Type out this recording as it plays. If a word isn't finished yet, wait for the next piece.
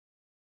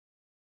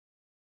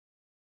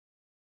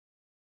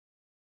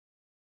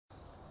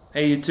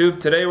Hey YouTube,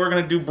 today we're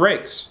going to do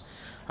brakes.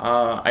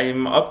 I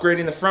am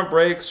upgrading the front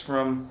brakes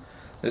from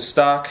the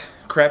stock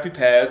crappy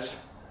pads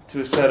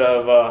to a set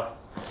of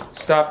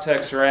StopTech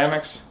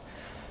ceramics.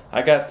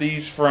 I got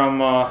these from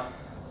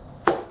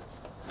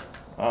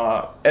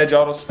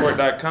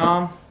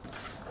edgeautosport.com,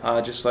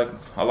 just like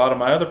a lot of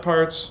my other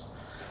parts,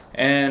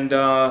 and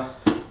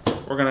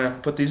we're going to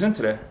put these in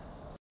today.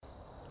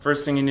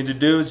 First thing you need to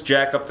do is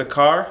jack up the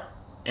car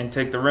and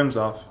take the rims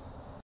off.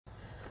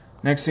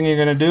 Next thing you're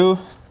going to do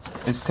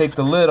is take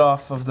the lid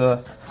off of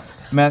the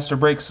master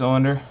brake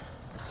cylinder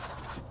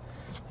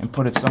and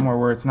put it somewhere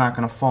where it's not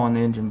going to fall in the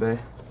engine bay.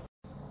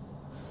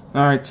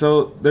 Alright,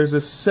 so there's a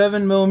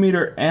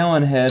 7mm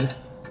Allen head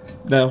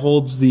that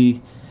holds the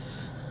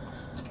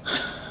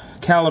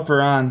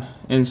caliper on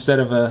instead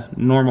of a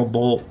normal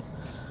bolt.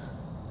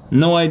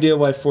 No idea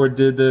why Ford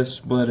did this,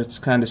 but it's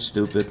kind of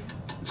stupid.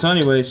 So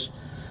anyways,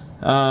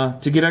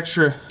 to get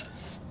extra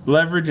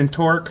leverage and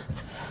torque,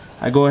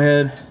 I go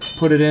ahead,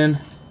 put it in,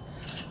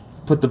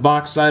 put the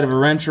box side of a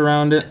wrench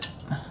around it,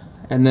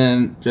 and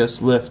then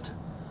just lift,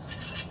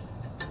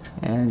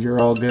 and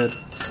you're all good.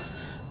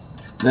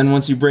 Then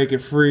once you break it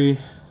free,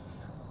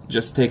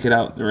 just take it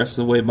out the rest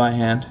of the way by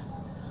hand.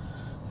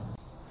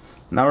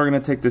 Now we're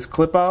going to take this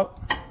clip out.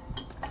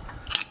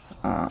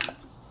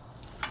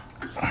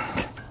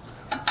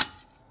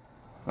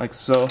 Like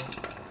so.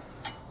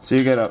 So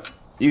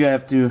you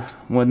have to,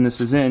 when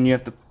this is in, you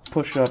have to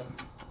push up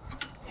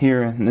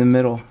here in the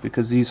middle,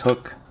 because these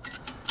hook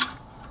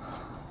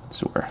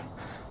where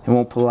it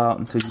won't pull out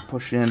until you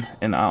push in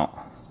and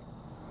out.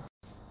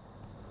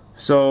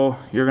 So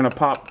you're gonna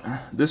pop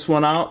this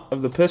one out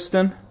of the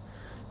piston,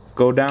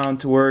 go down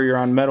to where you're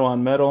on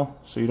metal,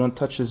 so you don't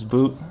touch this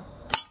boot.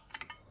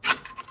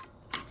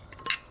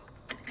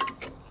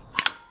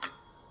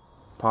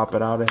 Pop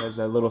it out. It has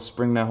that little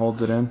spring that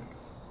holds it in.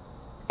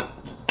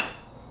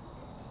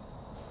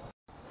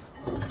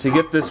 To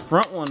get this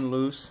front one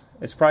loose,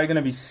 it's probably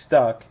gonna be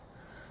stuck,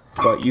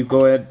 but you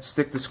go ahead,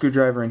 stick the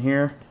screwdriver in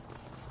here,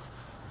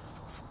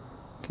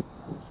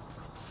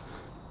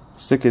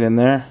 stick it in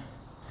there,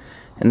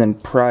 and then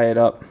pry it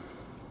up.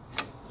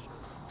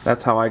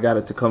 That's how I got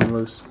it to come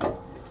loose.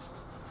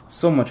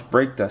 So much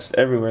brake dust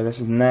everywhere. This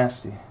is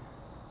nasty.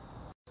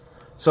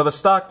 So the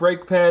stock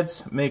brake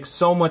pads make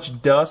so much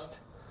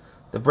dust,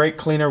 the brake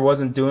cleaner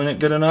wasn't doing it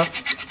good enough.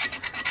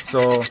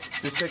 So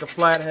just take a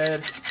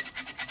flathead,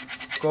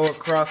 go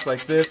across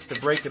like this to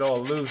break it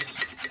all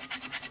loose,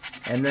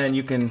 and then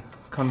you can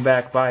come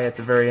back by at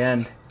the very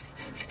end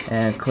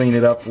and clean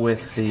it up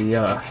with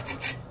the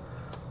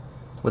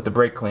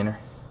brake cleaner.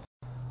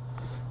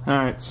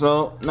 Alright,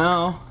 so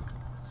now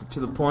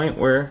to the point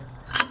where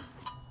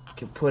you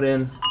can put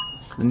in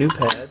the new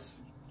pads.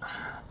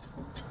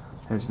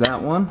 There's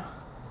that one,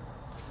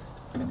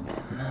 and then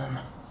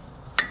the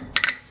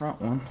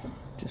front one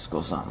just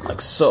goes on like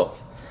so.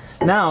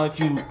 Now if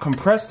you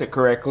compressed it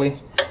correctly,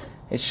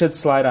 it should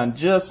slide on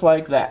just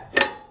like that.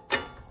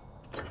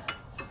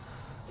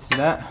 See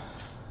that?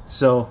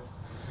 So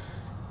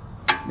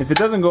if it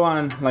doesn't go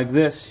on like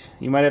this,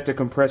 you might have to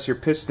compress your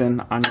piston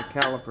on your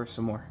caliper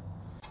some more.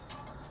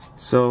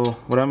 So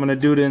what I'm going to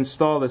do to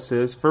install this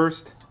is,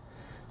 first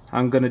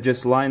I'm going to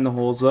just line the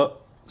holes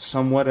up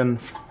somewhat on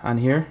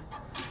here.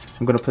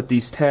 I'm going to put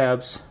these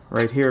tabs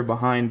right here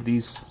behind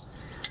these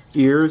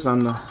ears on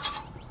the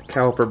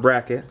caliper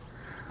bracket.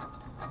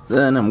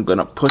 Then I'm going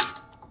to push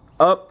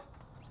up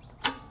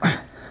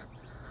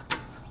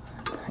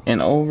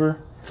and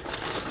over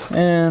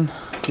and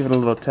give it a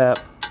little tap.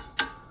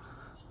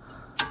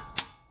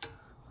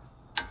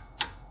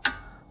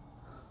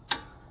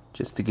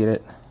 Just to get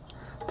it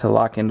to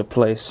lock into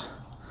place,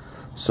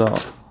 so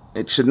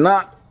it should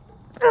not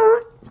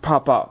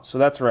pop out. So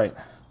that's right.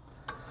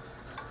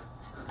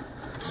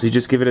 So you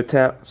just give it a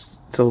tap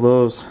till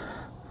those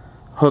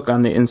hook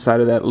on the inside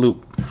of that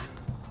loop.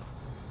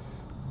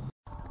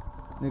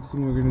 Next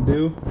thing we're going to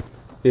do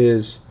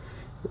is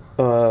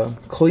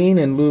clean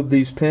and lube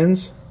these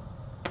pins.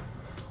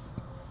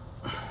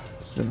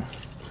 So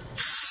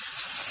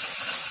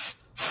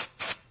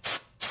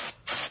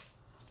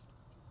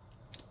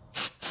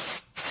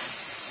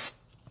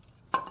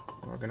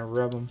we're gonna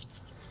rub them.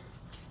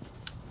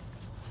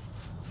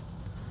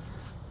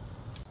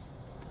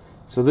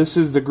 So this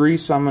is the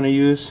grease I'm gonna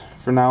use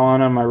for now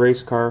on my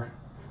race car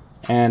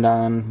and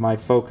on my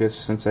Focus,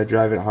 since I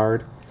drive it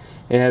hard.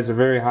 It has a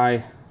very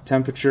high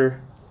temperature,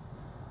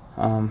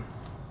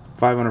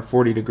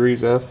 540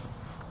 degrees F,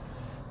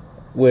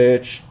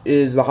 which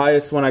is the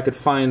highest one I could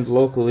find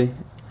locally.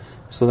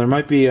 So there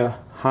might be a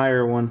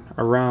higher one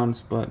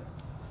around, but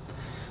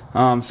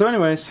so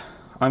anyways,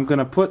 I'm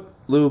gonna put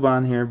lube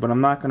on here, but I'm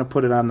not going to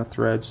put it on the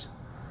threads.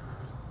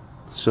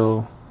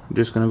 So I'm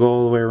just going to go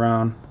all the way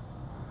around,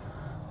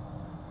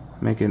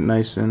 make it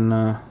nice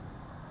and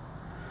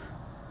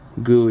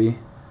gooey.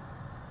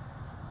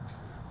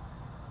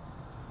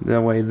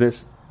 That way the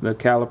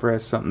caliper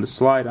has something to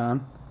slide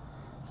on.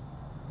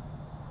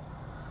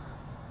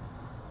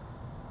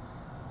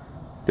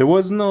 It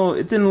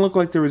didn't look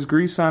like there was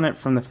grease on it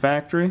from the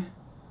factory,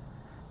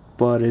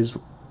 but it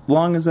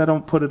long as I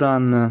don't put it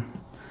on the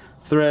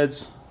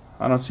threads,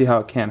 I don't see how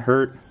it can't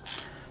hurt.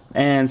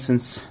 And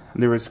since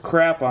there was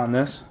crap on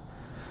this,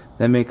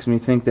 that makes me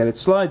think that it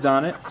slides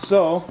on it,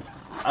 so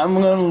I'm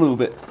gonna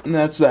lube it, and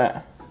that's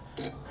that.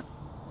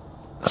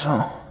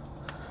 So,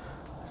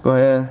 go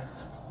ahead,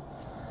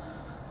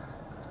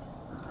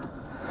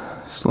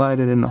 slide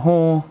it in the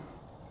hole,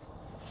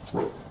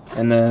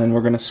 and then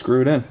we're gonna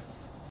screw it in.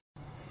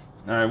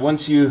 Alright,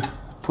 once you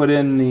put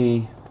in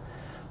the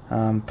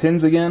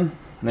pins again,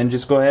 then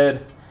just go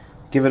ahead,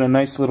 give it a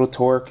nice little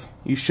torque.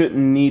 You shouldn't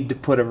need to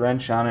put a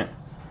wrench on it.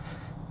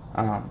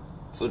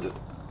 So just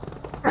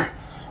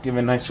give it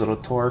a nice little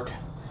torque.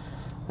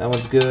 That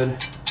one's good.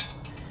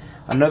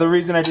 Another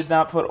reason I did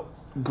not put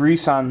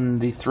grease on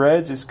the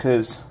threads is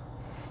because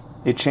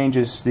it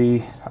changes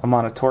the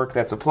amount of torque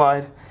that's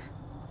applied.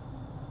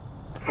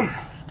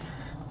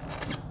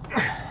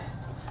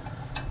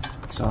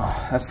 So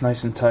that's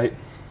nice and tight.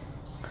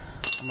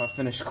 I'm going to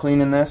finish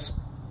cleaning this,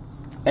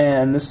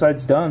 and this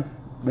side's done.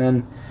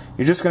 Then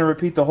you're just going to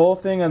repeat the whole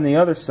thing on the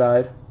other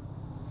side,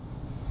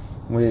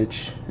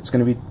 which it's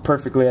going to be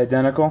perfectly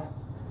identical,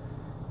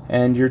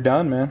 and you're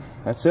done, man.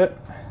 That's it.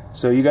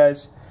 So you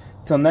guys,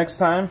 till next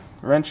time,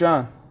 wrench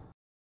on.